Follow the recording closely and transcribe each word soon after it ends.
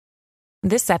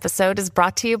This episode is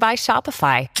brought to you by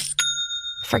Shopify.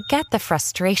 Forget the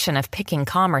frustration of picking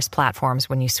commerce platforms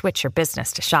when you switch your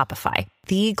business to Shopify,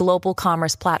 the global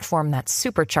commerce platform that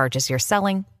supercharges your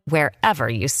selling wherever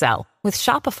you sell. With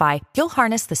Shopify, you'll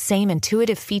harness the same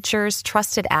intuitive features,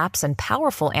 trusted apps, and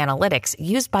powerful analytics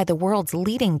used by the world's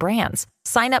leading brands.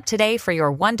 Sign up today for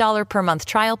your $1 per month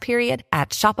trial period at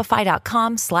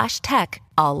shopify.com/tech,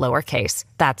 all lowercase.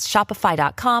 That's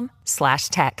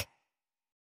shopify.com/tech.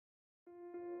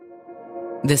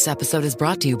 This episode is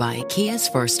brought to you by Kia's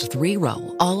first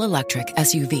 3-row, all-electric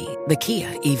SUV, the Kia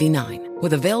EV9,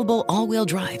 with available all-wheel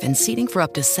drive and seating for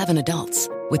up to 7 adults,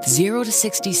 with 0 to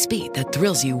 60 speed that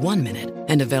thrills you 1 minute,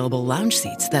 and available lounge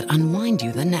seats that unwind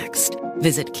you the next.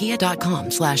 Visit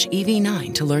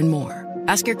kia.com/EV9 to learn more.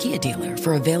 Ask your Kia dealer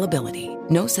for availability.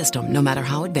 No system, no matter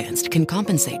how advanced, can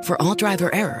compensate for all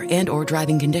driver error and or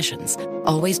driving conditions.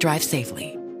 Always drive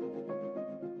safely.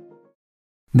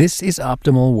 This is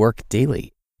Optimal Work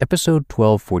Daily, episode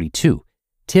 1242,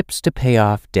 Tips to Pay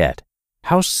Off Debt,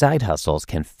 How Side Hustles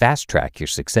Can Fast Track Your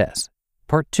Success,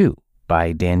 Part 2,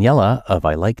 by Daniella of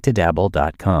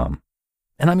ILikeToDabble.com.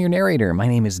 And I'm your narrator. My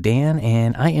name is Dan,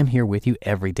 and I am here with you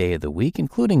every day of the week,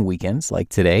 including weekends like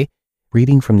today,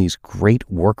 reading from these great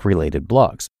work-related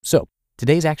blogs. So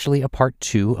today's actually a part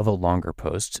 2 of a longer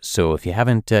post, so if you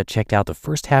haven't checked out the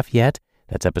first half yet,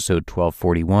 that's episode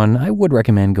 1241. I would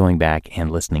recommend going back and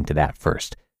listening to that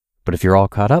first. But if you're all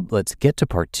caught up, let's get to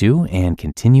part 2 and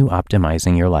continue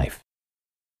optimizing your life.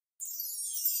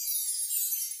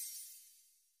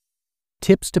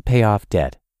 Tips to Pay Off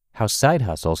Debt, How Side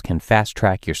Hustles Can Fast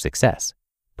Track Your Success,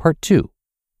 Part 2,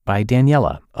 by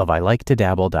Daniella of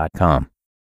ILikeToDabble.com.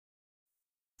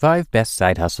 5 Best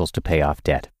Side Hustles to Pay Off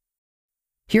Debt.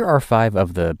 Here are 5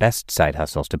 of the best side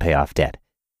hustles to pay off debt.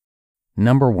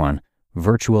 Number 1.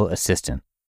 Virtual assistant.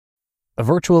 A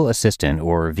virtual assistant,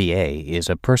 or VA, is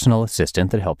a personal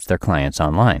assistant that helps their clients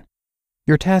online.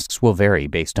 Your tasks will vary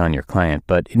based on your client,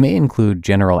 but it may include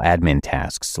general admin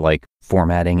tasks like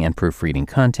formatting and proofreading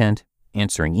content,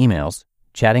 answering emails,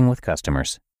 chatting with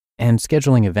customers, and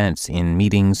scheduling events in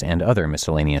meetings and other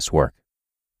miscellaneous work.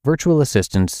 Virtual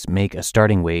assistants make a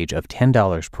starting wage of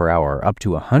 $10 per hour up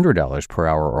to $100 per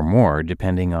hour or more,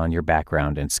 depending on your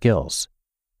background and skills.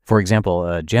 For example,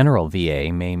 a general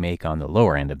VA may make on the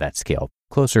lower end of that scale,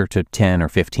 closer to $10 or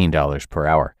 $15 per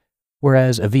hour,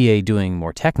 whereas a VA doing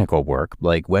more technical work,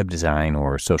 like web design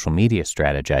or social media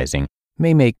strategizing,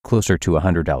 may make closer to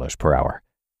 $100 per hour.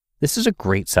 This is a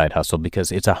great side hustle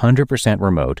because it's 100%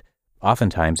 remote,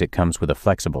 oftentimes it comes with a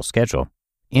flexible schedule,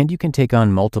 and you can take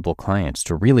on multiple clients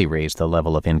to really raise the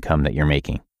level of income that you're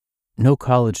making. No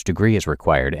college degree is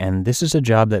required, and this is a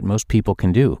job that most people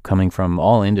can do, coming from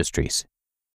all industries.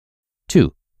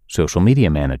 2. Social media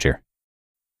manager.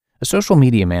 A social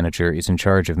media manager is in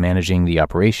charge of managing the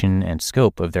operation and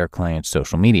scope of their client's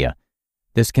social media.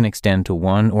 This can extend to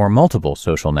one or multiple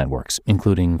social networks,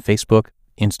 including Facebook,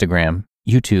 Instagram,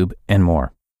 YouTube, and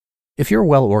more. If you're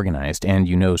well organized and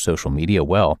you know social media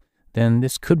well, then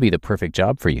this could be the perfect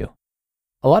job for you.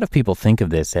 A lot of people think of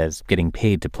this as getting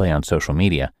paid to play on social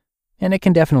media, and it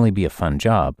can definitely be a fun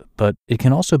job, but it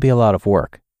can also be a lot of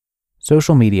work.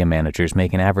 Social media managers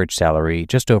make an average salary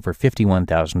just over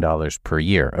 $51,000 per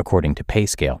year, according to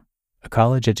PayScale. A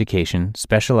college education,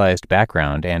 specialized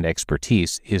background, and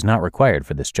expertise is not required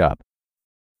for this job.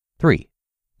 3.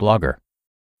 Blogger.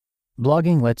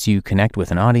 Blogging lets you connect with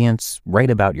an audience,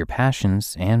 write about your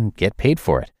passions, and get paid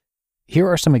for it. Here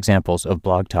are some examples of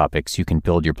blog topics you can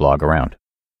build your blog around: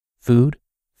 food,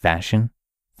 fashion,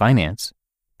 finance,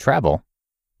 travel,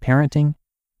 parenting,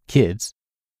 kids,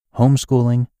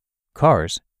 homeschooling,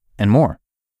 cars, and more.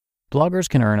 Bloggers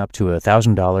can earn up to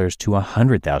 $1,000 to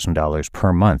 $100,000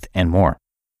 per month and more.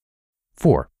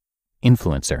 4.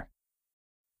 Influencer.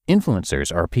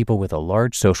 Influencers are people with a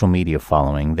large social media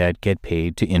following that get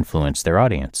paid to influence their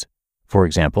audience. For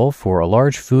example, for a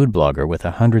large food blogger with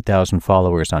 100,000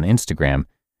 followers on Instagram,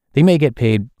 they may get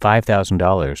paid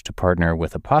 $5,000 to partner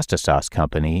with a pasta sauce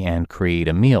company and create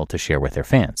a meal to share with their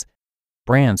fans.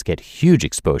 Brands get huge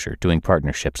exposure doing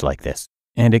partnerships like this,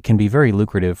 and it can be very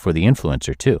lucrative for the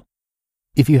influencer too.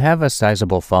 If you have a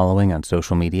sizable following on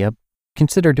social media,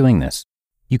 consider doing this.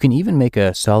 You can even make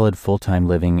a solid full-time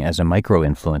living as a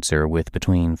micro-influencer with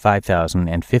between 5,000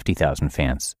 and 50,000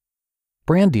 fans.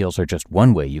 Brand deals are just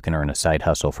one way you can earn a side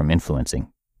hustle from influencing.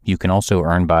 You can also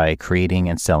earn by creating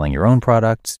and selling your own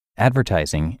products,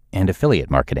 advertising, and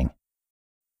affiliate marketing.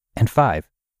 And 5,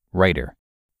 writer.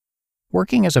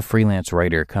 Working as a freelance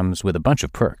writer comes with a bunch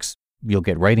of perks. You'll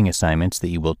get writing assignments that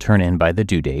you will turn in by the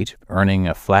due date, earning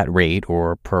a flat rate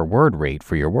or per word rate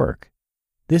for your work.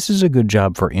 This is a good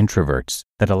job for introverts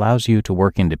that allows you to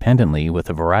work independently with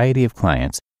a variety of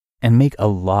clients and make a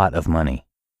lot of money.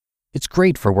 It's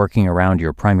great for working around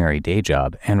your primary day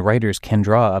job, and writers can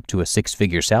draw up to a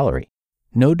 6-figure salary.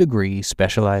 No degree,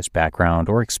 specialized background,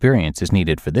 or experience is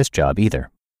needed for this job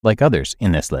either, like others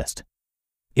in this list.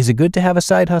 Is it good to have a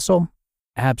side hustle?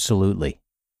 Absolutely.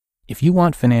 If you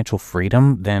want financial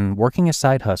freedom, then working a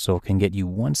side hustle can get you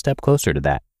one step closer to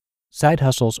that. Side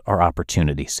hustles are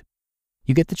opportunities.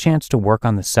 You get the chance to work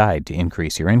on the side to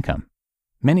increase your income.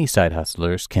 Many side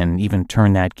hustlers can even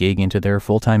turn that gig into their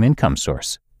full-time income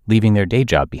source, leaving their day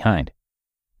job behind.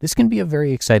 This can be a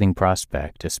very exciting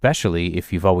prospect, especially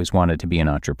if you've always wanted to be an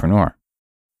entrepreneur.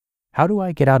 How do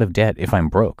I get out of debt if I'm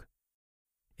broke?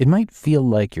 It might feel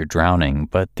like you're drowning,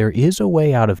 but there is a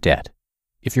way out of debt.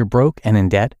 If you're broke and in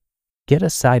debt, get a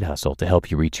side hustle to help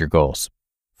you reach your goals.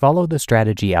 Follow the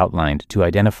strategy outlined to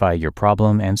identify your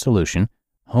problem and solution,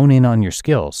 hone in on your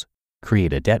skills,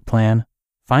 create a debt plan,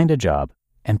 find a job,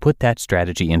 and put that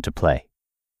strategy into play.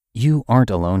 You aren't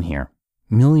alone here.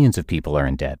 Millions of people are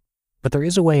in debt, but there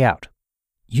is a way out.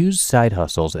 Use side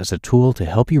hustles as a tool to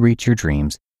help you reach your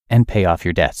dreams and pay off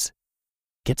your debts.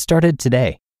 Get started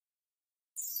today.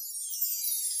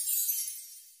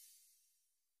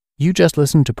 You just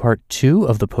listened to part 2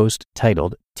 of the post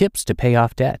titled Tips to Pay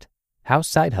Off Debt: How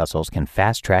Side Hustles Can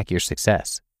Fast Track Your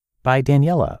Success by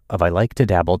Daniella of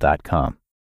ILikeToDabble.com.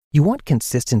 You want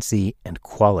consistency and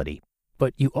quality,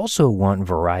 but you also want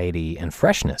variety and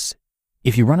freshness.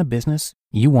 If you run a business,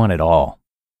 you want it all.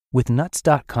 With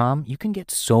nuts.com, you can get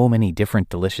so many different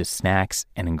delicious snacks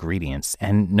and ingredients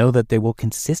and know that they will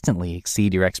consistently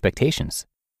exceed your expectations.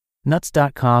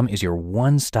 Nuts.com is your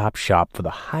one-stop shop for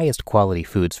the highest quality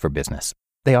foods for business.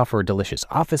 They offer delicious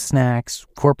office snacks,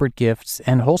 corporate gifts,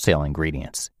 and wholesale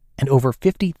ingredients. And over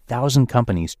 50,000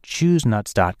 companies choose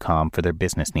nuts.com for their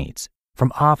business needs,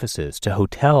 from offices to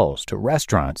hotels to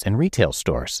restaurants and retail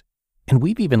stores. And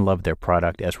we've even loved their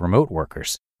product as remote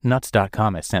workers.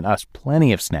 Nuts.com has sent us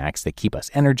plenty of snacks that keep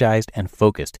us energized and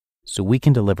focused so we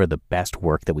can deliver the best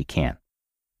work that we can.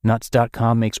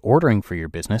 Nuts.com makes ordering for your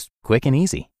business quick and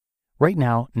easy. Right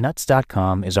now,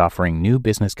 Nuts.com is offering new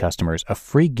business customers a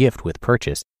free gift with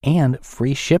purchase and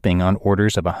free shipping on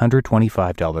orders of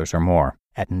 $125 or more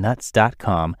at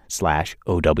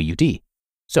nuts.com/OWD.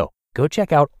 So go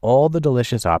check out all the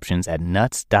delicious options at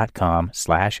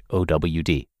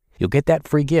nuts.com/OWD. You'll get that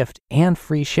free gift and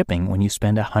free shipping when you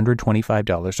spend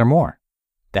 $125 or more.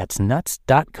 That's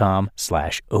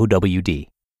nuts.com/OWD.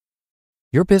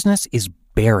 Your business is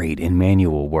buried in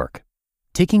manual work,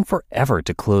 taking forever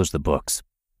to close the books.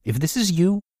 If this is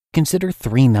you, consider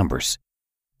 3 numbers: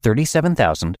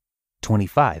 37,000,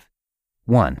 25,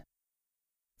 1.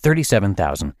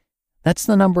 37,000. That's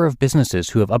the number of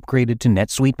businesses who have upgraded to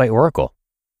NetSuite by Oracle.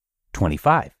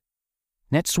 25.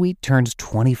 NetSuite turns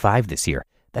 25 this year.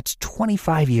 That's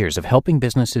 25 years of helping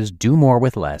businesses do more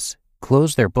with less,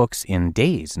 close their books in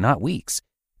days, not weeks,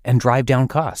 and drive down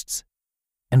costs.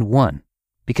 And 1,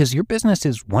 because your business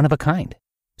is one of a kind.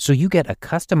 So you get a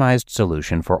customized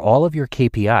solution for all of your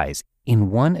KPIs in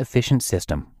one efficient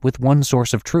system with one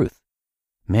source of truth.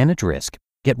 Manage risk,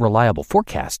 get reliable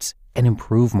forecasts, and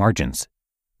improve margins.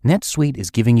 NetSuite is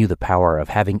giving you the power of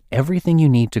having everything you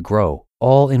need to grow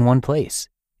all in one place.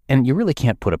 And you really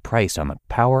can't put a price on the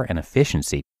power and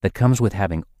efficiency that comes with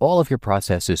having all of your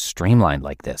processes streamlined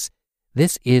like this.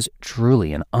 This is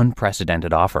truly an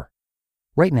unprecedented offer.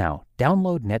 Right now,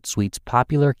 download NetSuite's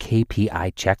popular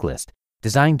KPI checklist,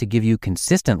 designed to give you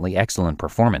consistently excellent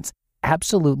performance,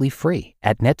 absolutely free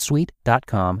at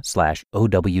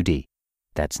netsuite.com/OWD.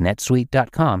 That's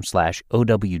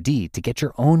netsuite.com/OWD to get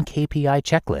your own KPI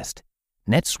checklist.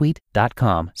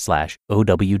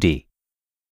 netsuite.com/OWD.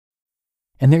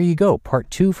 And there you go,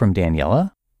 part 2 from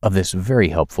Daniella of this very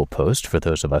helpful post for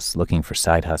those of us looking for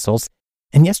side hustles.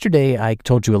 And yesterday I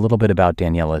told you a little bit about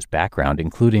Daniella's background,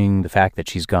 including the fact that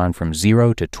she's gone from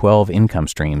 0 to 12 income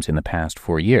streams in the past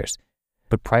 4 years.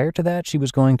 But prior to that, she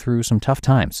was going through some tough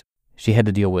times. She had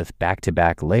to deal with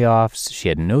back-to-back layoffs, she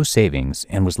had no savings,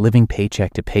 and was living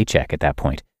paycheck to paycheck at that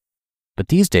point. But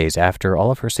these days, after all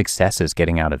of her successes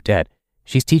getting out of debt,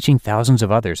 she's teaching thousands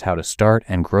of others how to start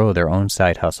and grow their own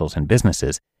side hustles and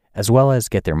businesses, as well as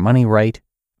get their money right,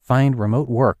 find remote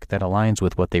work that aligns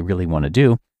with what they really want to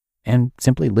do, and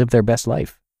simply live their best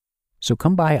life. So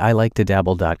come by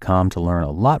ILikeToDabble.com to learn a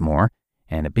lot more,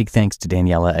 and a big thanks to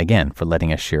Daniella again for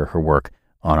letting us share her work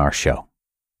on our show.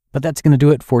 But that's going to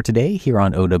do it for today here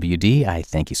on OWD. I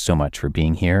thank you so much for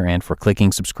being here and for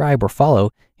clicking subscribe or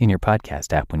follow in your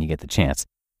podcast app when you get the chance.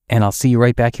 And I'll see you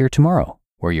right back here tomorrow,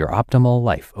 where your optimal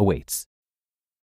life awaits.